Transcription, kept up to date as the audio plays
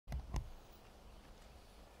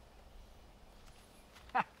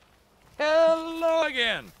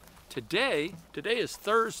again. Today is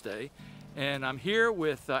Thursday, and I'm here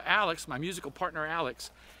with Alex, my musical partner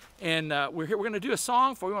Alex, and we're going to do a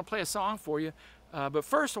song for you. We want to play a song for you, but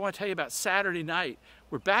first I want to tell you about Saturday night.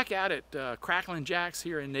 We're back out at Cracklin Jack's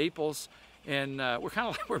here in Naples, and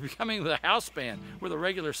we're becoming the house band. We're the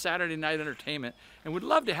regular Saturday night entertainment, and we'd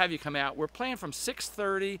love to have you come out. We're playing from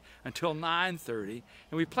 6:30 until 9:30,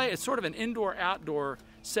 and we play. It's sort of an indoor-outdoor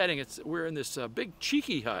setting. We're in this big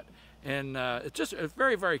cheeky hut, and it's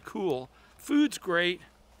very, very cool. Food's great.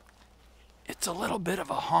 It's a little bit of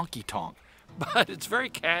a honky-tonk, but it's very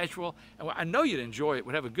casual, and I know you'd enjoy it.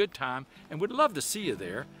 We'd have a good time, and we'd love to see you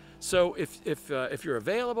there. So if you're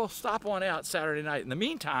available, stop on out Saturday night. In the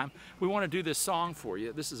meantime, we want to do this song for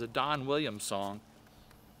you. This is a Don Williams song.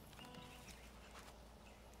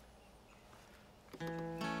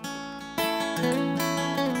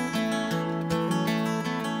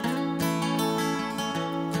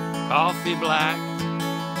 Coffee black,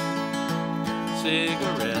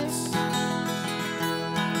 cigarettes,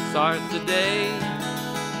 start the day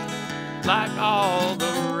like all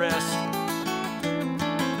the rest.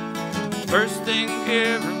 First thing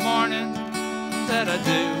every morning that I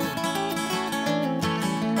do,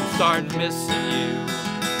 I start missing you.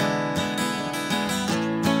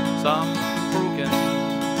 Some broken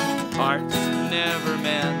hearts never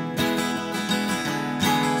mend,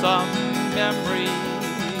 some memories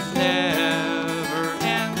never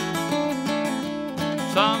end,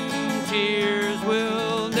 some tears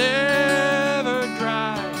will never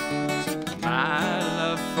dry. My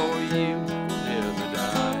love for you will never die.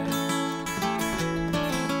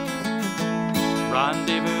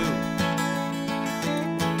 Rendezvous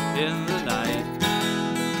in the night,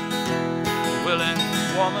 willing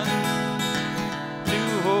woman to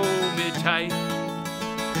hold me tight,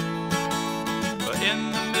 but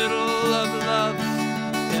in the middle of love's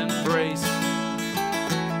embrace,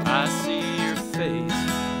 I see your face.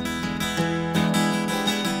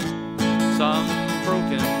 Some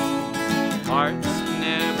broken hearts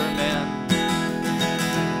never mend,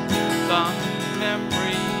 some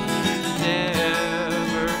memories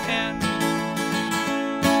never end,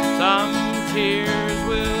 some tears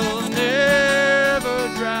will never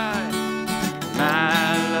dry.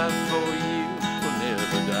 My love for you will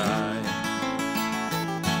never die.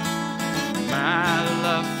 My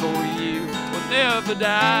love for you will never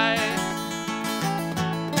die.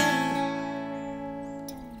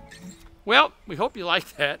 Well, we hope you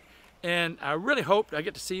like that, and I really hope I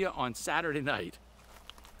get to see you on Saturday night.